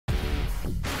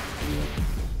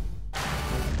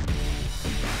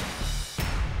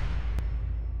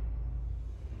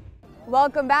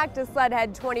Welcome back to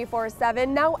SLEDHEAD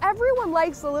 24/7. Now everyone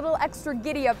likes a little extra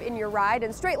giddy up in your ride,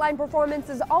 and Straightline Performance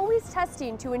is always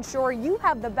testing to ensure you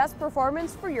have the best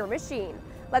performance for your machine.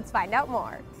 Let's find out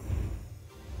more.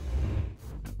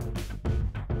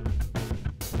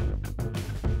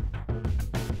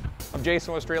 I'm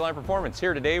Jason with Straightline Performance.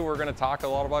 Here today we're going to talk a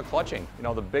lot about clutching. You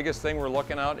know, the biggest thing we're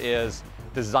looking at is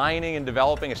designing and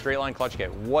developing a straight line clutch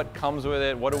kit. What comes with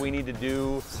it? What do we need to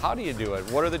do? How do you do it?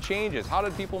 What are the changes? How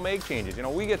did people make changes? You know,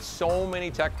 we get so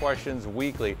many tech questions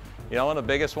weekly. You know, and the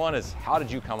biggest one is, how did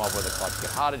you come up with a clutch kit?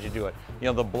 How did you do it? You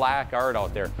know, the black art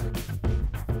out there.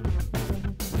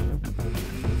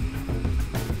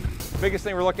 Biggest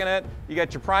thing we're looking at, you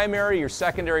got your primary, your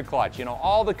secondary clutch. You know,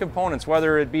 all the components,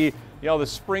 whether it be, you know, the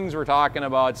springs we're talking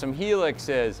about, some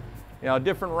helixes, you know,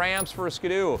 different ramps for a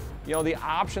skidoo. You know, the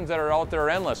options that are out there are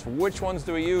endless. Which ones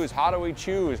do we use? How do we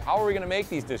choose? How are we going to make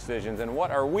these decisions? And what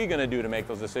are we going to do to make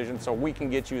those decisions so we can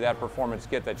get you that performance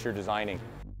kit that you're designing?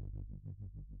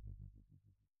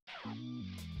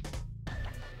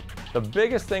 The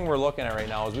biggest thing we're looking at right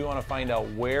now is we want to find out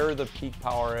where the peak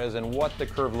power is and what the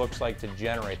curve looks like to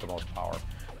generate the most power.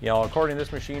 You know, according to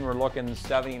this machine, we're looking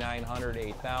 7,900,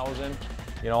 8,000,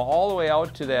 you know, all the way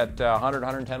out to that 100,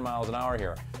 110 miles an hour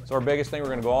here. So our biggest thing, we're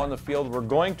going to go out in the field. We're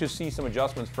going to see some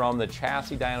adjustments from the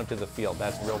chassis dyno to the field.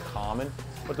 That's real common.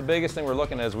 But the biggest thing we're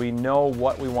looking at is we know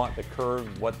what we want the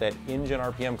curve, what that engine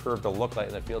RPM curve to look like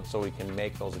in the field so we can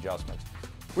make those adjustments.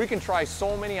 We can try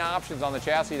so many options on the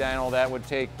chassis dyno that would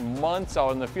take months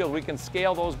out in the field. We can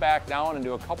scale those back down and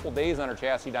do a couple days on our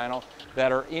chassis dyno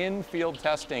that are in field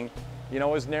testing, you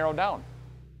know, is narrowed down.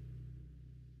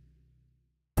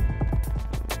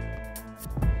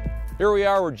 Here we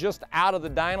are, we're just out of the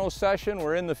dyno session.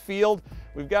 We're in the field.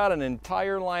 We've got an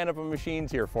entire lineup of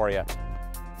machines here for you.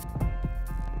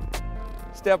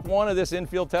 Step one of this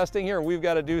in-field testing here, we've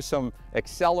got to do some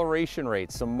acceleration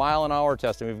rates, some mile-an-hour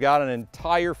testing. We've got an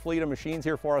entire fleet of machines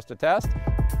here for us to test.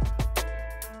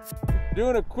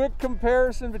 Doing a quick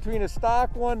comparison between a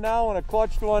stock one now and a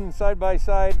clutched one,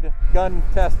 side-by-side gun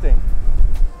testing.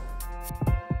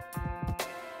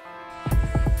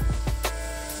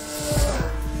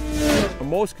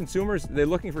 Most consumers, they're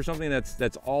looking for something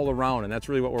that's all around, and that's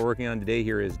really what we're working on today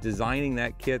here, is designing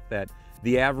that kit that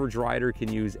the average rider can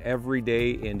use every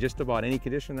day in just about any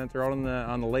condition that they're out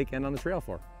on the lake and on the trail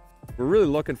for. We're really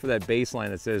looking for that baseline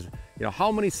that says, you know,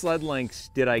 how many sled lengths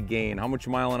did I gain? How much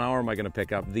mile an hour am I going to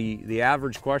pick up? The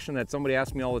average question that somebody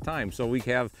asks me all the time. So we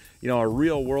have, you know, a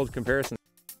real world comparison.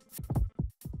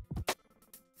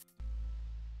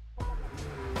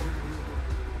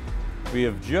 We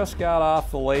have just got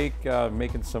off the lake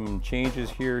making some changes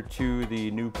here to the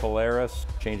new Polaris,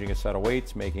 changing a set of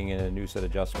weights, making a new set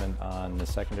adjustment on the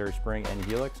secondary spring and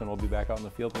helix, and we'll be back out in the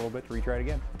field a little bit to retry it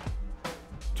again.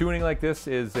 Tuning like this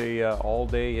is a all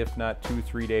day, if not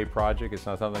 2-3 day project. It's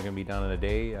not something that can be done in a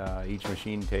day. Each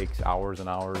machine takes hours and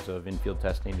hours of in-field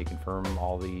testing to confirm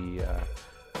all the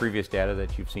previous data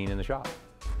that you've seen in the shop.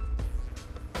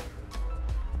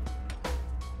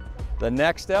 The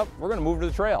next step, we're going to move to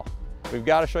the trail. We've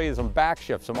got to show you some back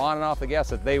shifts, some on and off the gas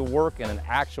that they work in an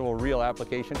actual real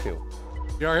application too.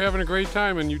 You are having a great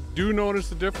time, and you do notice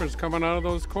the difference coming out of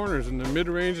those corners, and the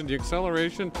mid-range and the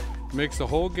acceleration makes the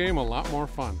whole game a lot more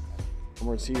fun.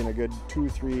 We're seeing a good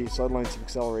 2-3 sled lengths of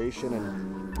acceleration,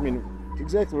 and I mean,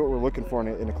 exactly what we're looking for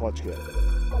in a clutch kit.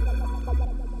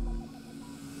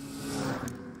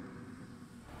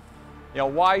 You know,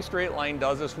 why Straightline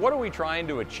does this? What are we trying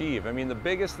to achieve? I mean, the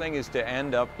biggest thing is to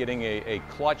end up getting a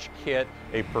clutch kit,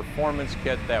 a performance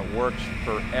kit that works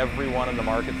for everyone in the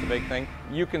market. It's the big thing.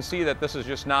 You can see that this is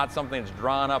just not something that's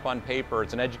drawn up on paper.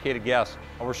 It's an educated guess.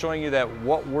 We're showing you that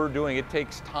what we're doing, it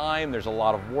takes time. There's a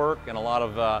lot of work and a lot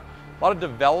of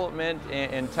development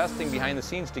and testing behind the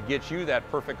scenes to get you that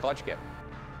perfect clutch kit.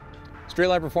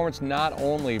 Straightline Performance not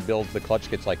only builds the clutch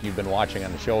kits like you've been watching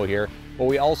on the show here, but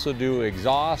we also do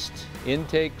exhaust,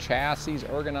 intake, chassis,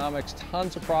 ergonomics,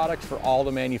 tons of products for all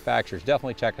the manufacturers.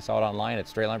 Definitely check us out online at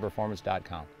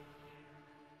straightlineperformance.com.